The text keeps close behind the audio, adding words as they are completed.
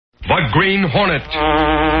the Green Hornet.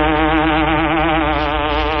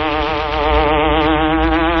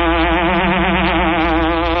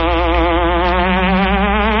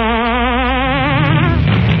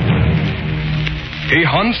 He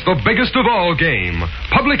hunts the biggest of all game,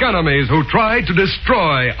 public enemies who tried to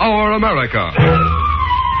destroy our America.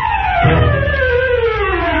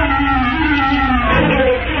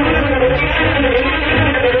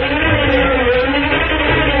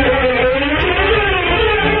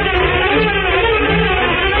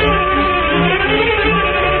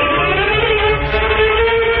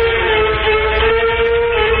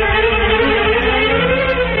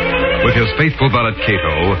 With his faithful valet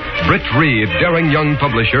Cato, Britt Reed, daring young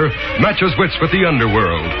publisher, matches wits with the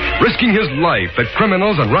underworld, risking his life that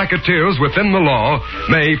criminals and racketeers within the law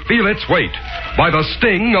may feel its weight by the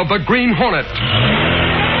sting of the Green Hornet.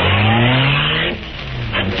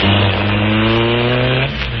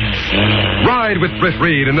 Ride with Britt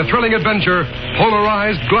Reed in the thrilling adventure,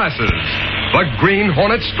 Polarized Glasses. The Green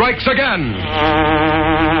Hornet strikes again.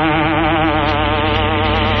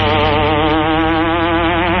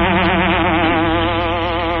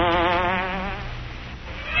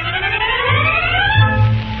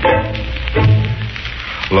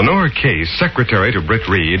 Lenore Case, secretary to Britt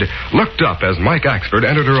Reed, looked up as Mike Axford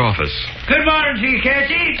entered her office. Good morning to you,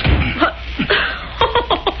 Casey.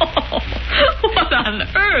 What on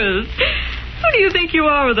earth? Who do you think you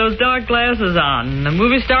are with those dark glasses on? A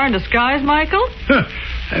movie star in disguise, Michael?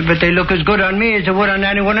 I bet they look as good on me as they would on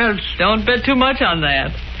anyone else. Don't bet too much on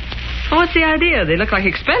that. Well, what's the idea? They look like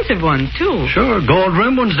expensive ones, too. Sure, gold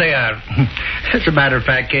rim ones they are. As a matter of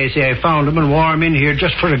fact, Casey, I found them and wore them in here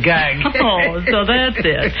just for a gag. Oh, so that's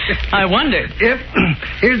it. I wondered. Yep.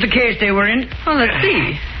 Here's the case they were in. Well, let's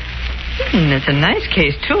see. It's a nice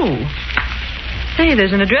case, too. Say,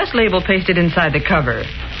 there's an address label pasted inside the cover.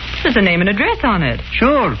 There's a name and address on it.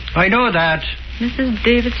 Sure, I know that. Mrs.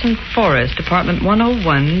 Davidson Forrest, apartment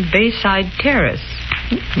 101, Bayside Terrace.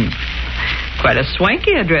 Quite a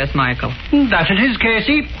swanky address, Michael. That it is,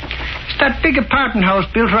 Casey. It's that big apartment house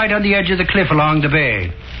built right on the edge of the cliff along the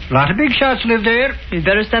bay. A lot of big shots live there. You'd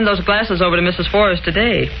better send those glasses over to Mrs. Forrest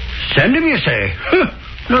today. Send them, you say?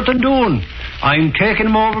 Nothing doing. I'm taking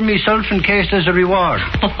them over myself in case there's a reward.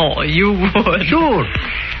 Oh, you would. Sure.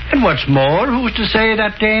 And what's more, who's to say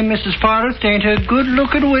that dame Mrs. Forrest ain't a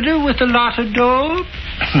good-looking widow with a lot of dough?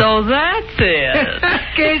 So that's it.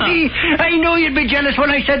 Casey, I know you'd be jealous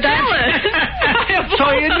when I said that. Jealous? So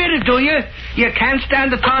you admit it, do you? You can't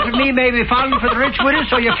stand the thought of me maybe falling for the rich widow,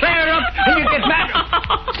 so you flare up and you get mad.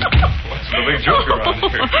 What's the big joke around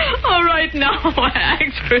here? All right, now,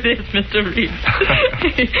 ask for this, Mr. Reed.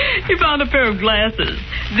 He found a pair of glasses.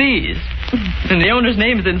 These. And the owner's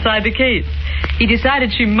name is inside the case. He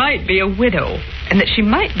decided she might be a widow and that she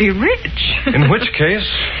might be rich. In which case,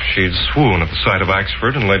 she'd swoon at the sight of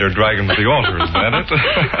Axford and later drag him to the altar, isn't that it?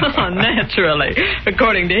 Oh, naturally,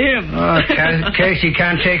 according to him. Oh, Casey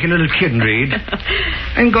can't take a little kidding, Reed.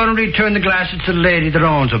 I'm going to return the glasses to the lady that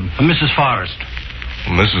owns them, Mrs. Forrest.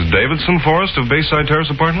 Mrs. Davidson Forrest of Bayside Terrace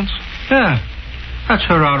Apartments? Yeah, that's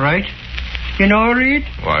her all right. You know her, Reed?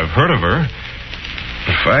 Well, I've heard of her.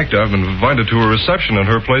 In fact, I've been invited to a reception at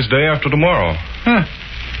her place day after tomorrow. Huh.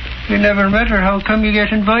 You never met her. How come you get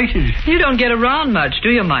invited? You don't get around much, do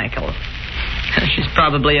you, Michael? She's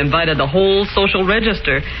probably invited the whole social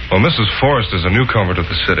register. Well, Mrs. Forrest is a newcomer to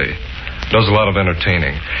the city. Does a lot of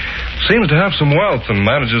entertaining. Seems to have some wealth and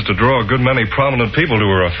manages to draw a good many prominent people to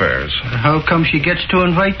her affairs. How come she gets to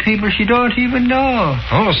invite people she don't even know?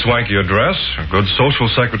 Oh, a swanky address, a good social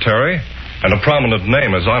secretary, and a prominent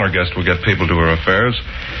name as honor guest will get people to her affairs.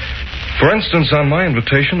 For instance, on my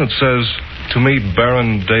invitation, it says, to meet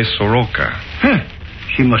Baron de Soroka. Huh.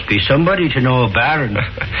 She must be somebody to know a baron.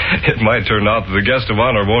 It might turn out that the guest of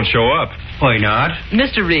honor won't show up. Why not?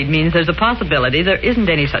 Mr. Reed means there's a possibility there isn't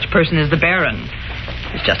any such person as the Baron.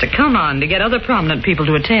 It's just a come-on to get other prominent people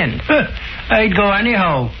to attend. I'd go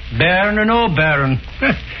anyhow, baron or no baron.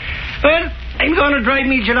 Well, I'm going to drive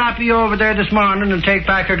me jalopy over there this morning and take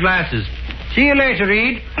back her glasses. See you later,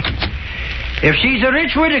 Reed. If she's a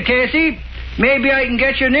rich widow, Casey, maybe I can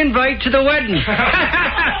get you an invite to the wedding.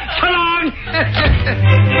 So long!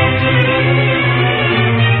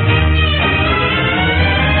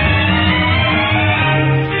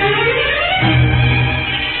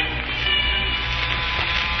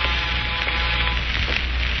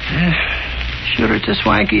 Sure, it's a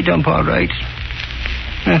swanky dump, all right.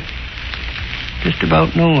 Just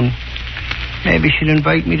about noon. Maybe she'll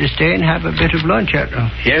invite me to stay and have a bit of lunch at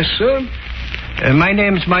her. Yes, sir? My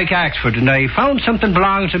name's Mike Axford, and I found something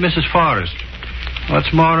belonging to Mrs. Forrest.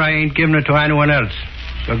 What's more, I ain't giving it to anyone else.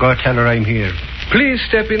 So go tell her I'm here. Please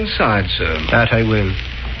step inside, sir. That I will.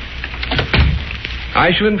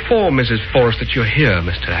 I shall inform Mrs. Forrest that you're here,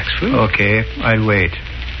 Mr. Axford. Okay, I'll wait.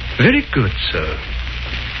 Very good, sir.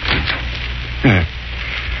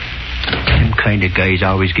 Them kind of guys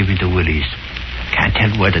always give me the willies. Can't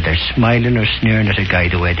tell whether they're smiling or sneering at a guy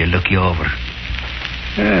the way they look you over.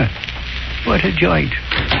 What a joint.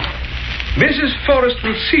 Mrs. Forrest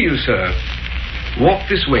will see you, sir. Walk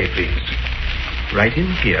this way, please. Right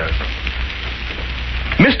in here.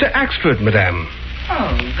 Mr. Axford, madame.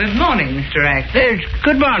 Oh, good morning, Mr. Axford.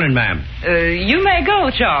 Good morning, ma'am. You may go,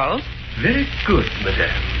 Charles. Very good,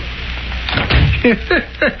 madame.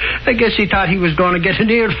 I guess he thought he was going to get an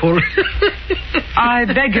earful. I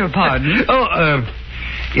beg your pardon.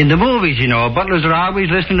 In the movies, you know, butlers are always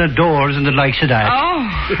listening to doors and the likes of that. Oh,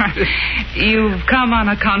 you've come on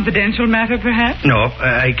a confidential matter, perhaps? No,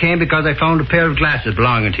 I came because I found a pair of glasses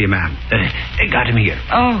belonging to you, ma'am. I got them here.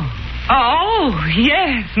 Oh,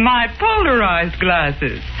 yes, my polarized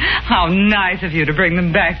glasses. How nice of you to bring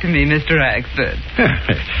them back to me, Mr. Axford.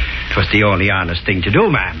 It was the only honest thing to do,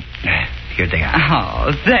 ma'am. Here they are.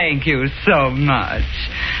 Oh, thank you so much.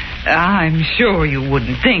 I'm sure you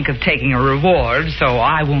wouldn't think of taking a reward, so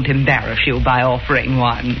I won't embarrass you by offering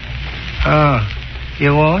one. Oh,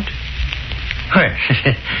 you won't? Well,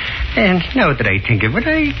 and now that I think of it,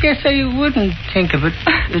 I guess I wouldn't think of it.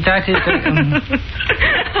 That is...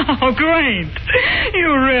 Oh, great.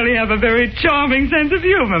 You really have a very charming sense of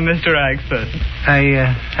humor, Mr. Axford. I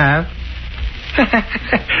have?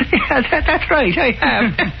 Yeah, that's right, I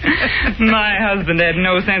have. My husband had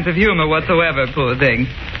no sense of humor whatsoever, poor thing.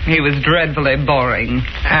 He was dreadfully boring.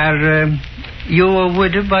 Are you a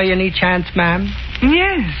widow by any chance, ma'am?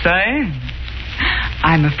 Yes, I am.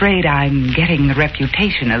 I'm afraid I'm getting the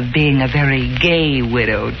reputation of being a very gay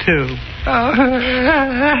widow, too. Oh. I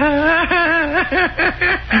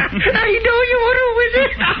knew you were a widow.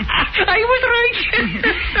 I was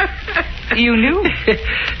right. You knew?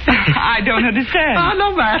 I don't understand. Oh,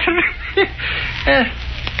 no matter.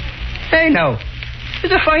 Hey, now.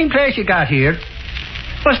 It's a fine place you got here.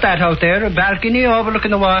 What's that out there? A balcony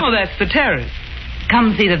overlooking the water? Oh, that's the terrace.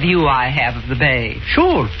 Come see the view I have of the bay.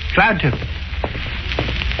 Sure. Glad to.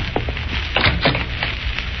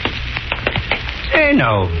 Hey,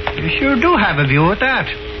 now. You sure do have a view at that.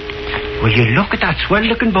 Will you look at that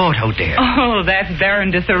swell-looking boat out there? Oh, that's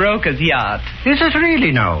Baron de Soroka's yacht. Is it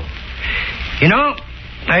really now? You know,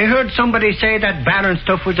 I heard somebody say that Baron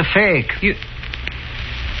stuff was a fake.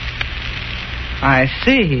 I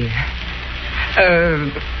see.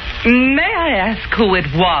 May I ask who it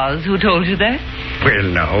was who told you that?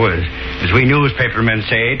 Well, no, as we newspaper men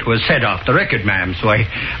say, it was said off the record, ma'am, so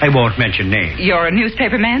I won't mention names. You're a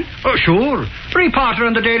newspaper man? Oh, sure. Reporter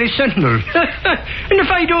on the Daily Sentinel. And if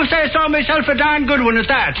I do say so myself, a darn good one is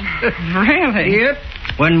that. Really? Yep.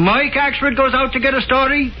 When Mike Axford goes out to get a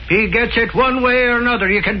story, he gets it one way or another.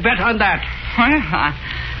 You can bet on that. Well,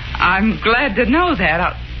 I'm glad to know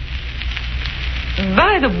that.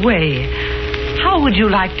 By the way, how would you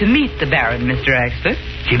like to meet the Baron, Mr. Axford?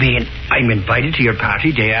 You mean I'm invited to your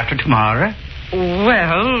party day after tomorrow?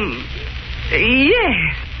 Well,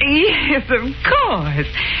 yes, of course.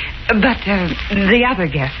 But the other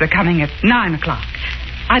guests are coming at 9 o'clock.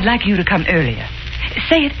 I'd like you to come earlier.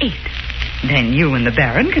 Say at 8. Then you and the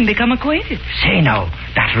Baron can become acquainted. Say now,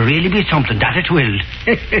 that'll really be something, that it will.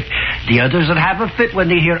 The others will have a fit when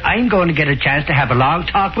they hear I'm going to get a chance to have a long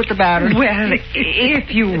talk with the Baron. Well, if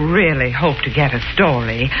you really hope to get a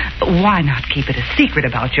story, why not keep it a secret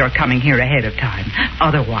about your coming here ahead of time?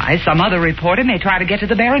 Otherwise, some other reporter may try to get to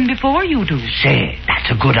the Baron before you do. Say, that's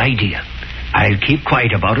a good idea. I'll keep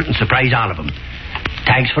quiet about it and surprise all of them.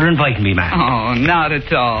 Thanks for inviting me, ma'am. Oh, not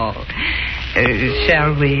at all.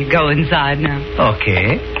 Shall we go inside now?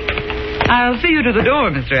 Okay. I'll see you to the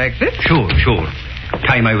door, Mr. Axford. Sure.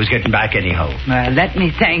 Time I was getting back anyhow. Let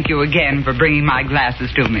me thank you again for bringing my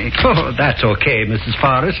glasses to me. Oh, that's okay, Mrs.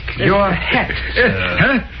 Forrest. Your hat, sir.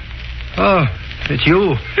 Huh? Oh, it's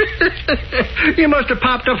you. You must have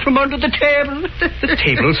popped up from under the table. The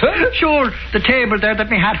table, sir? Sure, the table there that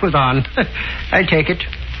my hat was on. I'll take it.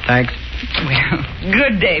 Thanks. Well,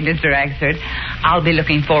 good day, Mr. Axford. I'll be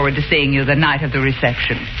looking forward to seeing you the night of the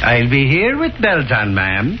reception. I'll be here with bells on,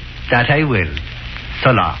 ma'am. That I will.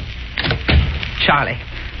 So long. Charlie,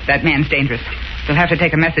 that man's dangerous. We'll have to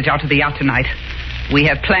take a message out to the yacht tonight. We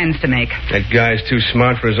have plans to make. That guy's too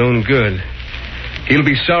smart for his own good. He'll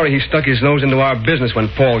be sorry he stuck his nose into our business when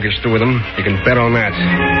Paul gets through with him. You can bet on that.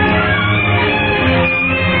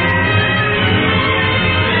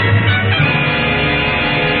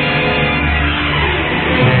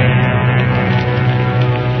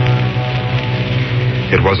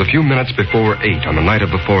 It was a few minutes before 8 on the night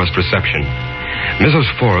of the Forrest reception. Mrs.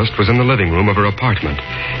 Forrest was in the living room of her apartment,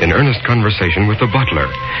 in earnest conversation with the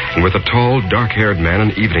butler, and with a tall, dark-haired man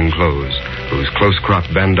in evening clothes, whose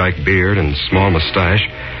close-cropped Van Dyke beard and small mustache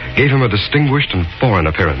gave him a distinguished and foreign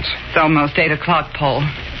appearance. It's almost 8 o'clock, Paul.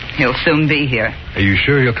 He'll soon be here. Are you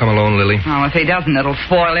sure he'll come alone, Lily? Oh, if he doesn't, it'll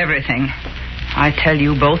spoil everything. I tell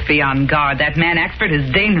you, both be on guard. That man Axford is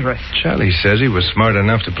dangerous. Charlie says he was smart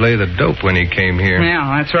enough to play the dope when he came here.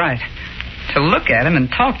 Yeah, that's right. To look at him and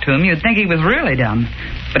talk to him, you'd think he was really dumb.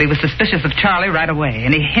 But he was suspicious of Charlie right away,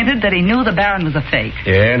 and he hinted that he knew the Baron was a fake.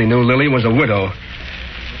 Yeah, and he knew Lily was a widow.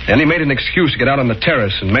 And he made an excuse to get out on the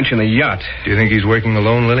terrace and mention the yacht. Do you think he's working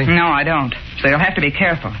alone, Lily? No, I don't. So you'll have to be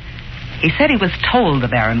careful. He said he was told the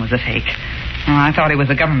Baron was a fake. Well, I thought he was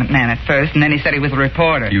a government man at first, and then he said he was a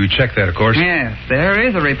reporter. You checked that, of course. Yes, there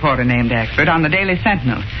is a reporter named Axford on the Daily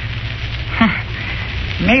Sentinel.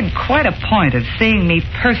 Made quite a point of seeing me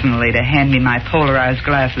personally to hand me my polarized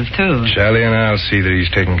glasses, too. Charlie and I'll see that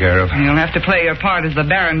he's taken care of. You'll have to play your part as the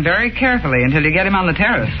Baron very carefully until you get him on the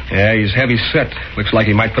terrace. Yeah, he's heavy set. Looks like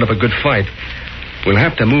he might put up a good fight. We'll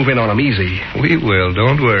have to move in on him easy. We will,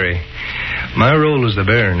 don't worry. My role as the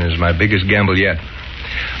Baron is my biggest gamble yet.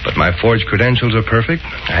 But my forged credentials are perfect.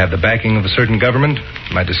 I have the backing of a certain government.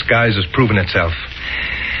 My disguise has proven itself.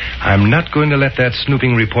 I'm not going to let that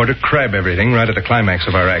snooping reporter crab everything right at the climax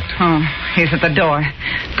of our act. Oh, he's at the door.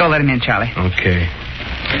 Go let him in, Charlie. Okay.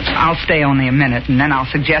 I'll stay only a minute, and then I'll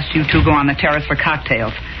suggest you two go on the terrace for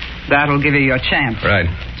cocktails. That'll give you your chance. Right.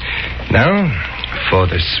 Now, for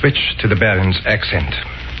the switch to the Baron's accent.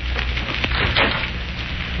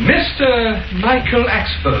 Mr. Michael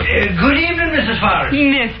Axford. Good evening, Mrs. Forrest.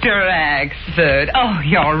 Mr. Axford. Oh,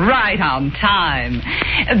 you're right on time.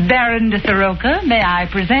 Baron de Soroka, may I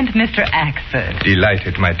present Mr. Axford?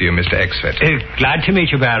 Delighted, my dear Mr. Axford. Glad to meet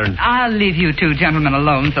you, Baron. I'll leave you two gentlemen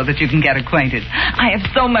alone so that you can get acquainted. I have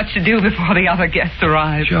so much to do before the other guests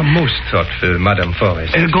arrive. You're most thoughtful, Madame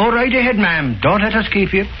Forrest. Go right ahead, ma'am. Don't let us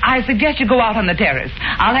keep you. I suggest you go out on the terrace.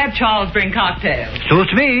 I'll have Charles bring cocktails.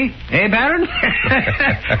 Suits me. Eh, Baron?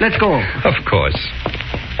 Let's go. Of course.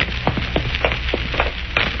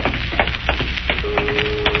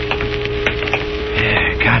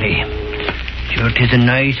 Golly. Sure, 'tis a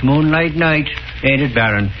nice moonlight night, ain't it,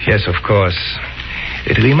 Baron? Yes, of course.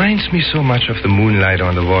 It reminds me so much of the moonlight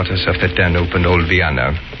on the waters of the Danube and Old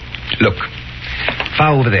Vienna. Look,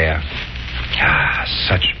 far over there. Ah,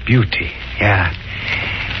 such beauty. Yeah.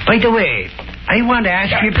 By the way, I want to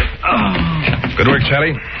ask you... Oh. Good work,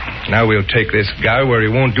 Charlie. Now we'll take this guy where he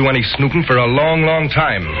won't do any snooping for a long, long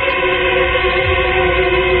time.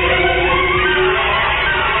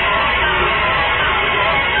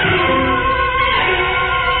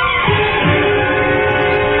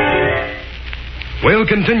 We'll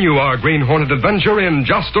continue our Green Hornet adventure in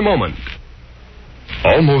just a moment.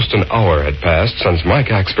 Almost an hour had passed since Mike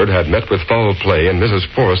Axford had met with foul play in Mrs.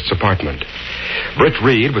 Forrest's apartment. Britt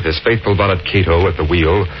Reed, with his faithful valet Cato at the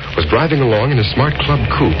wheel, was driving along in his smart club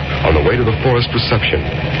coupe on the way to the Forrest reception.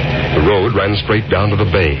 The road ran straight down to the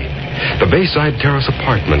bay. The Bayside Terrace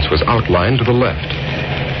Apartments was outlined to the left.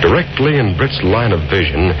 Directly in Britt's line of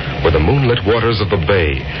vision were the moonlit waters of the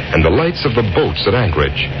bay and the lights of the boats at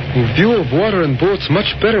anchorage. A view of water and boats much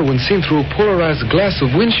better when seen through a polarized glass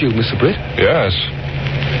of windshield, Mr. Britt. Yes.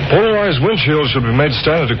 Polarized windshields should be made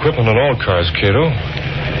standard equipment on all cars, Cato.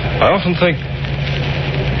 I often think...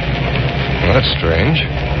 Well, that's strange.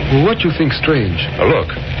 Well, what do you think strange? Now, look.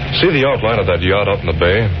 See the outline of that yacht out in the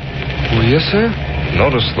bay? Well, yes, sir.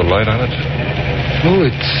 Notice the light on it? Oh,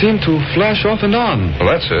 it seemed to flash off and on. Well,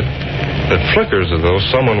 that's it. It flickers as though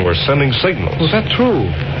someone were sending signals. Was that true?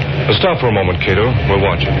 Now, stop for a moment, Cato. We're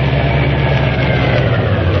watching.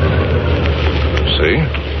 See?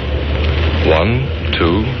 1,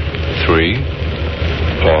 2, 3.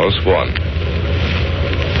 Pause.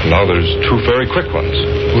 1. Now there's 2 very quick ones.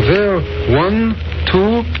 Well, there. 1,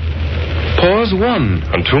 2. Pause.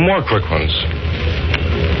 1. And 2 more quick ones.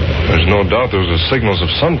 There's no doubt those are signals of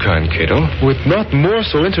some kind, Cato. With not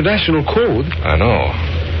Morse or international code. I know.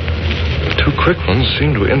 The 2 quick ones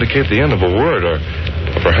seem to indicate the end of a word or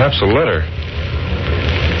perhaps a letter.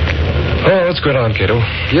 Oh, let's get on, Cato.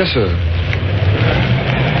 Yes, sir.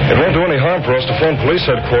 It won't do any harm for us to phone police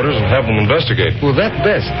headquarters and have them investigate. Well, that's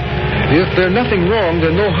best. If there's nothing wrong,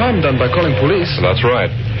 there's no harm done by calling police. That's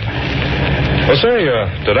right. Well, say,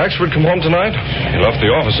 did Axford come home tonight? He left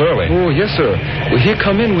the office early. Oh, yes, sir. Well, he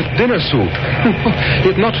come in with dinner suit.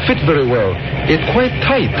 It not fit very well. It quite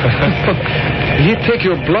tight. He take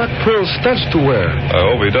your black pearl studs to wear.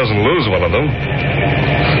 I hope he doesn't lose one of them.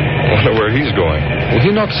 Wonder where he's going. Well,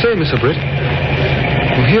 he not say, Mr. Britt.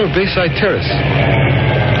 We're here at Bayside Terrace.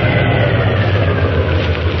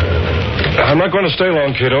 I'm not going to stay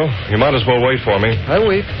long, Cato. You might as well wait for me. I'll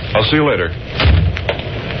wait. I'll see you later.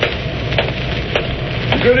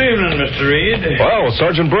 Good evening, Mr. Reed. Well,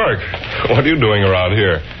 Sergeant Burke. What are you doing around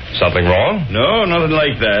here? Something wrong? No, nothing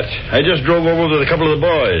like that. I just drove over with a couple of the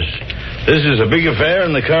boys. This is a big affair,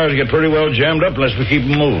 and the cars get pretty well jammed up unless we keep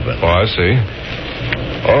them moving. Oh, I see.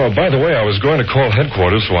 Oh, by the way, I was going to call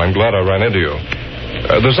headquarters, so I'm glad I ran into you.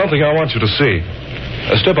 There's something I want you to see.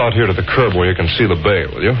 Step out here to the curb where you can see the bay,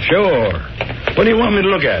 will you? Sure. What do you want me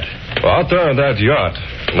to look at? Well, out there in that yacht.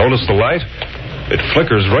 Notice the light? It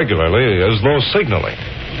flickers regularly, as though signaling.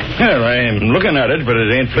 Well, I'm looking at it, but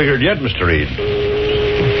it ain't flickered yet, Mr. Reed.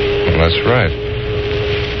 That's right.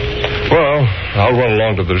 Well, I'll run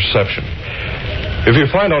along to the reception. If you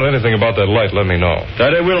find out anything about that light, let me know.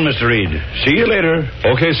 That I will, Mr. Reed. See you later.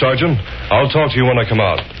 Okay, Sergeant. I'll talk to you when I come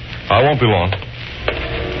out. I won't be long.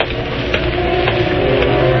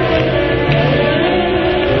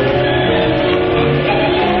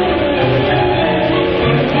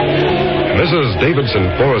 Mrs. Davidson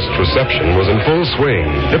Forrest's reception was in full swing.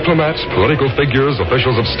 Diplomats, political figures,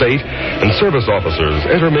 officials of state, and service officers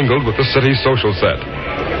intermingled with the city's social set.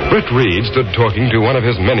 Britt Reed stood talking to one of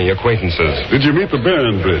his many acquaintances. Did you meet the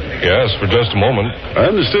Baron, Britt? Yes, for just a moment. I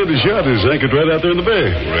understand his yacht is anchored right out there in the bay.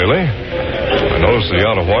 Really? I noticed the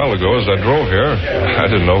yacht a while ago as I drove here. I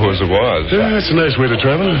didn't know whose it was. Yeah, that's a nice way to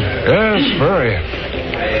travel. Yes, very.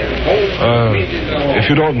 If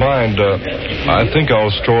you don't mind, I think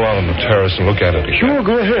I'll stroll out on the terrace and look at it again. Sure,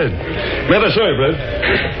 go ahead. Rather sorry, Britt.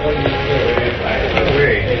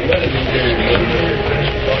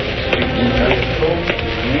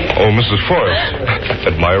 Oh, Mrs. Forrest.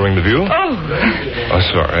 Admiring the view? Oh. Oh,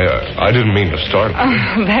 sorry. I didn't mean to startle you.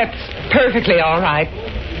 Oh, that's perfectly all right.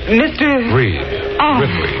 Mr. Reed. Oh, With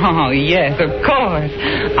Reed. oh, yes, of course.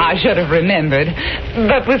 I should have remembered.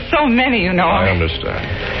 But with so many, you know. I understand.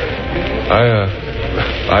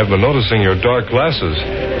 I've been noticing your dark glasses.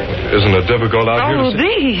 Isn't it difficult out here to Oh,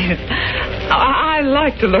 see? these. I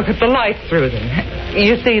like to look at the light through them.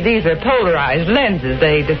 You see, these are polarized lenses.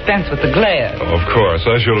 They dispense with the glare. Oh, of course.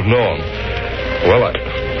 I should have known. Well, I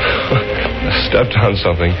stepped on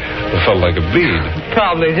something that felt like a bead.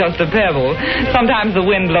 Probably just a pebble. Sometimes the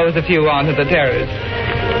wind blows a few onto the terrace.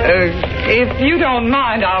 If you don't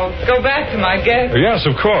mind, I'll go back to my guest. Yes,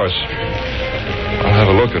 of course. I'll have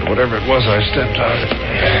a look at whatever it was I stepped on.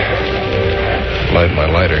 Light my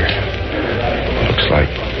lighter. Looks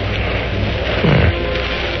like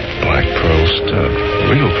black pearl stud.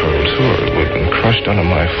 Real pearl, too, or it would have been crushed under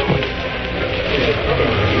my foot.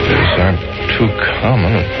 These aren't too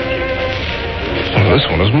common. Well, this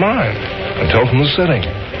one is mine. I can tell from the setting.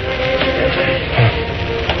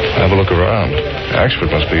 Have a look around.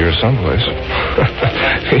 Axford must be here someplace.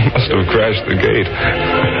 He must have crashed the gate.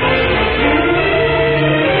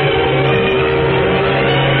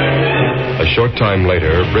 A short time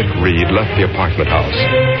later, Britt Reed left the apartment house.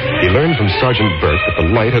 He learned from Sergeant Burke that the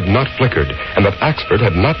light had not flickered and that Axford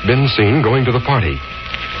had not been seen going to the party.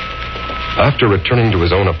 After returning to his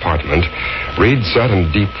own apartment, Reed sat in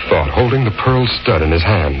deep thought, holding the pearl stud in his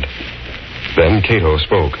hand. Then Cato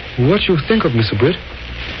spoke. What you think of, Mr. Britt?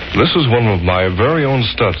 This is one of my very own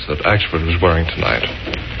studs that Axford was wearing tonight.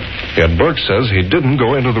 Yet Burke says he didn't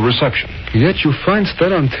go into the reception. Yet you find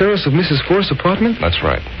stud on terrace of Mrs. Forrest's apartment? That's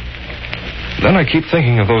right. Then I keep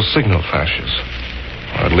thinking of those signal flashes.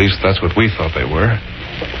 Or at least that's what we thought they were.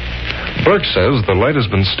 Burke says the light has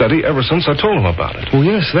been steady ever since I told him about it. Oh,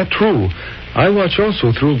 yes, that's true. I watch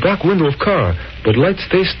also through back window of car, but light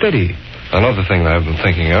stays steady. Another thing that I've been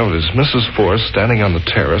thinking of is Mrs. Forrest standing on the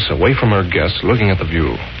terrace away from her guests looking at the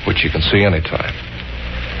view, which you can see anytime.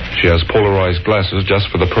 She has polarized glasses just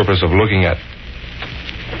for the purpose of looking at...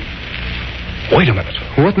 Wait a minute.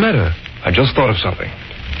 What matter? I just thought of something.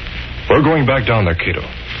 We're going back down there, Cato.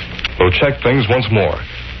 We'll check things once more.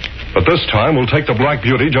 But this time we'll take the Black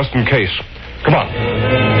Beauty just in case. Come on.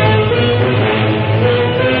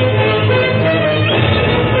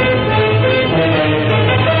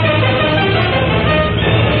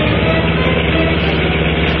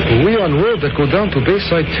 We on road that go down to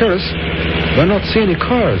Bayside Terrace. Do not see any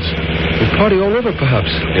cars. The party all over,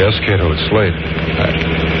 perhaps. Yes, Cato, it's late.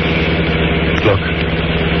 Look,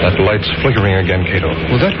 that light's flickering again, Cato.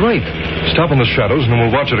 Well, that's right. Stop in the shadows and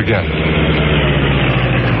we'll watch it again.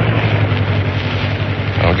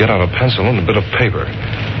 I'll get out a pencil and a bit of paper.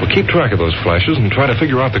 We'll keep track of those flashes and try to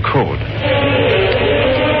figure out the code.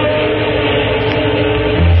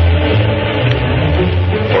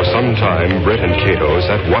 For some time, time, Britt and Cato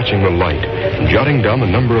sat watching the light and jotting down the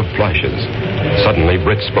number of flashes. Suddenly,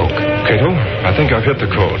 Britt spoke. Cato, I think I've hit the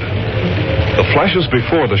code. The flashes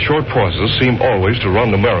before the short pauses seem always to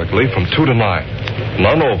run numerically from 2 to 9.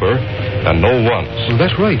 None over and no ones. Well,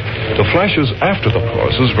 that's right. The flashes after the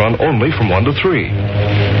pauses run only from 1 to 3.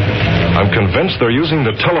 I'm convinced they're using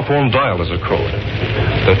the telephone dial as a code.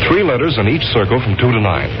 There are 3 letters in each circle from 2 to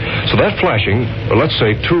 9. So that flashing, let's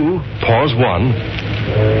say 2, pause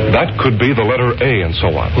 1, that could be the letter A and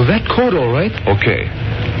so on. Well, that code, all right. Okay.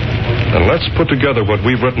 Then let's put together what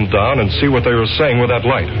we've written down and see what they were saying with that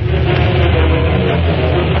light.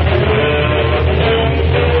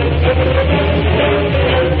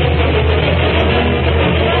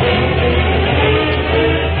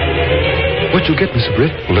 What'd you get, Mr.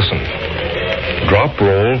 Britt? Listen. Drop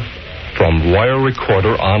roll from wire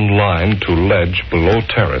recorder on line to ledge below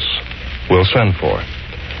terrace. We'll send for it.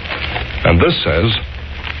 And this says,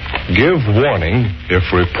 give warning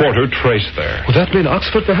if reporter traced there. Would that be in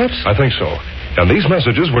Oxford, perhaps? I think so. And these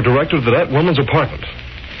messages were directed to that woman's apartment.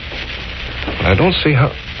 I don't see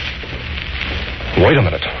how... Wait a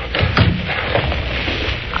minute.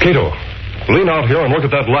 Cato, lean out here and look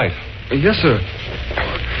at that light. Yes, sir.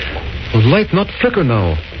 The light not flicker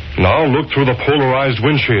now. Now look through the polarized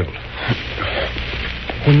windshield.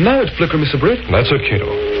 Well, now it flicker, Mr. Britt. That's it,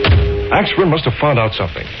 Cato. Axford must have found out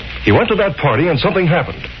something. He went to that party and something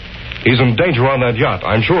happened. He's in danger on that yacht,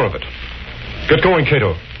 I'm sure of it. Get going,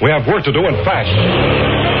 Cato. We have work to do and fast.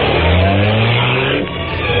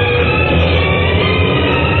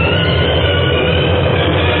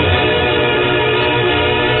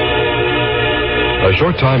 A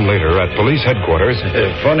short time later, at police headquarters...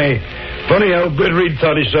 Funny how Britt Reed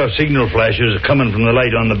thought he saw signal flashes coming from the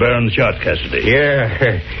light on the Baron's yacht, Cassidy. Yeah,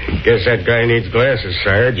 guess that guy needs glasses,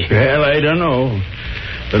 Sarge. Well, I don't know.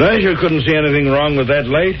 But I sure couldn't see anything wrong with that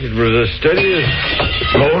light. It was as steady as...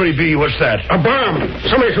 Glory be, what's that? A bomb!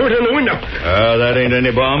 Somebody threw it in the window. That ain't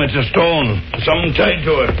any bomb. It's a stone. Something tied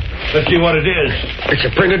to it. Let's see what it is. It's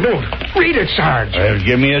a printed note. Read it, Sarge. Well,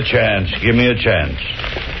 give me a chance.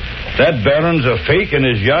 That Baron's a fake and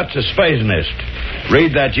his yacht's a spy's nest.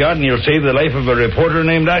 Raid that yacht and you'll save the life of a reporter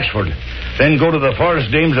named Axford. Then go to the Forest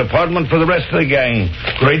Dame's apartment for the rest of the gang.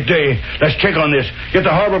 Great day. Let's check on this. Get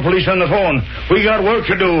the harbor police on the phone. We got work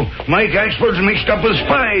to do. Mike Axford's mixed up with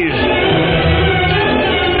spies.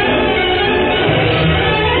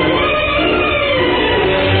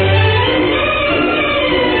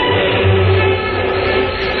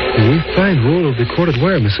 We find roll of recorded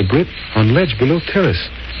wire, Mr. Britt, on ledge below terrace.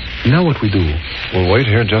 Now what we do? We'll wait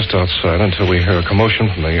here just outside until we hear a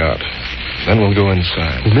commotion from the yacht. Then we'll go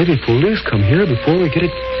inside. Well, maybe police come here before we get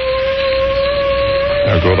it...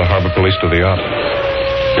 There go the harbor police to the yacht.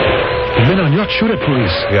 The men on yacht shoot at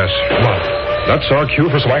police. Yes. Come on. That's our cue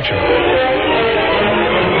for some action.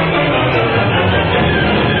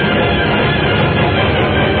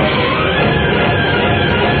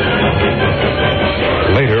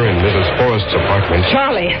 Later, in Mrs. Forrest's apartment...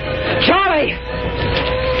 Charlie!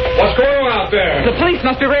 What's going on out there? The police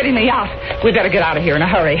must be raiding the yacht. We'd better get out of here in a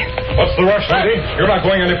hurry. What's the rush, lady? You're not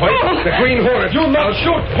going anyplace. The Green Hornet. You now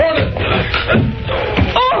shoot. Hornet.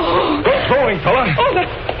 Oh! Go throwing, fella. Oh,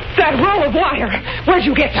 that roll of wire. Where'd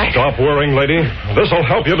you get that? Stop worrying, lady. This'll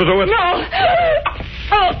help you to do it. No.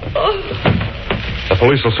 The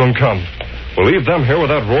police will soon come. We'll leave them here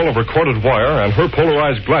with that roll of recorded wire and her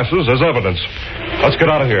polarized glasses as evidence. Let's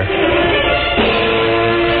get out of here.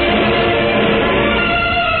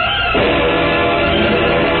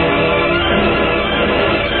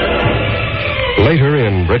 Later,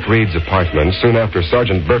 in Britt Reed's apartment, soon after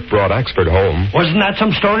Sergeant Burke brought Axford home... Wasn't that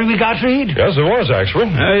some story we got, Reed? Yes, it was,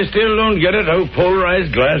 Axford. I still don't get it how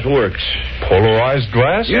polarized glass works. Polarized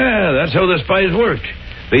glass? Yeah, that's how the spies worked.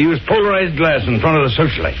 They used polarized glass in front of the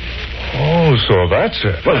searchlight. Oh, so that's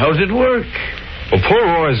it. Well, how's it work? Well,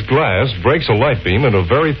 polarized glass breaks a light beam into a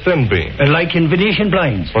very thin beam. Like in Venetian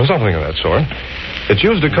blinds. Well, something of that sort. It's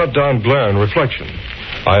used to cut down glare and reflection.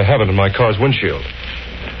 I have it in my car's windshield.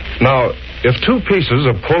 Now, if two pieces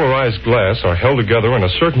of polarized glass are held together in a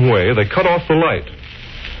certain way, they cut off the light.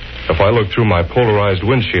 If I look through my polarized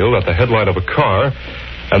windshield at the headlight of a car,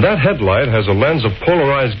 and that headlight has a lens of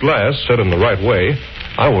polarized glass set in the right way,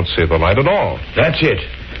 I won't see the light at all. That's it.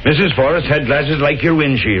 Mrs. Forrest had glasses like your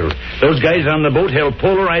windshield. Those guys on the boat held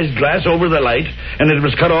polarized glass over the light, and it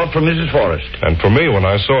was cut off for Mrs. Forrest. And for me when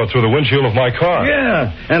I saw it through the windshield of my car. Yeah,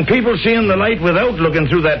 and people seeing the light without looking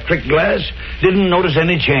through that trick glass didn't notice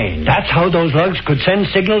any change. That's how those lugs could send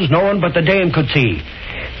signals no one but the dame could see.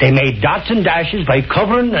 They made dots and dashes by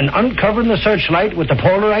covering and uncovering the searchlight with the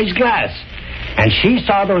polarized glass. And she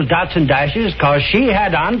saw those dots and dashes because she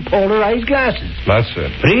had on polarized glasses. That's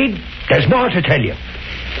it. Reed, there's more to tell you.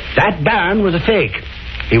 That baron was a fake.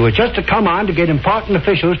 He was just to come on to get important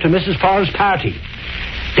officials to Mrs. Fall's party.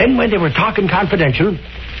 Then when they were talking confidential,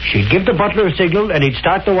 she'd give the butler a signal and he'd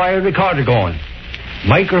start the wire recorder going.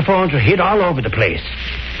 Microphones were hid all over the place.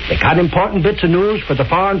 They got important bits of news for the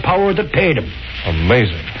foreign power that paid them.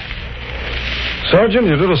 Amazing. Sergeant,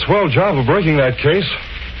 you did a swell job of breaking that case.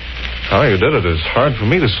 How you did it is hard for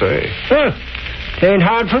me to say. It ain't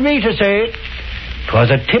hard for me to say it. 'Twas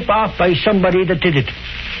a tip-off by somebody that did it.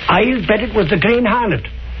 I'll bet it was the Green Hornet.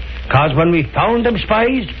 'Cause when we found them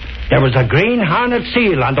spies, there was a Green Hornet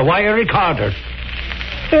seal on the wire recorder.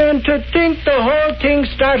 And to think the whole thing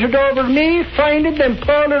started over me finding them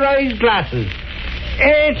polarized glasses.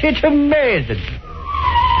 Ain't it amazing?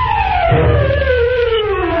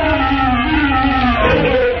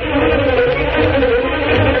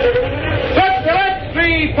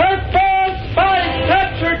 Spies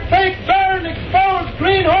captured, fake baron exposed,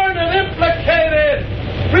 Green Hornet implicated.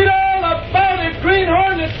 Read all about it. Green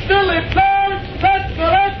Hornet still at large. Set the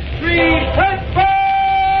Red Street.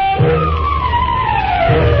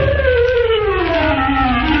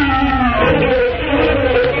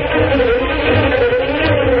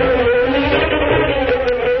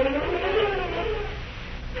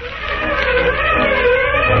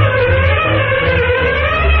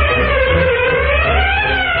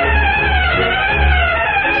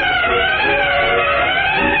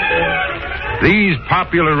 These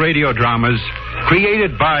popular radio dramas,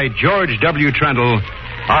 created by George W. Trendle,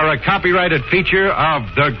 are a copyrighted feature of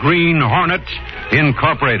the Green Hornet,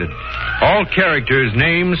 Incorporated. All characters,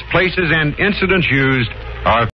 names, places, and incidents used are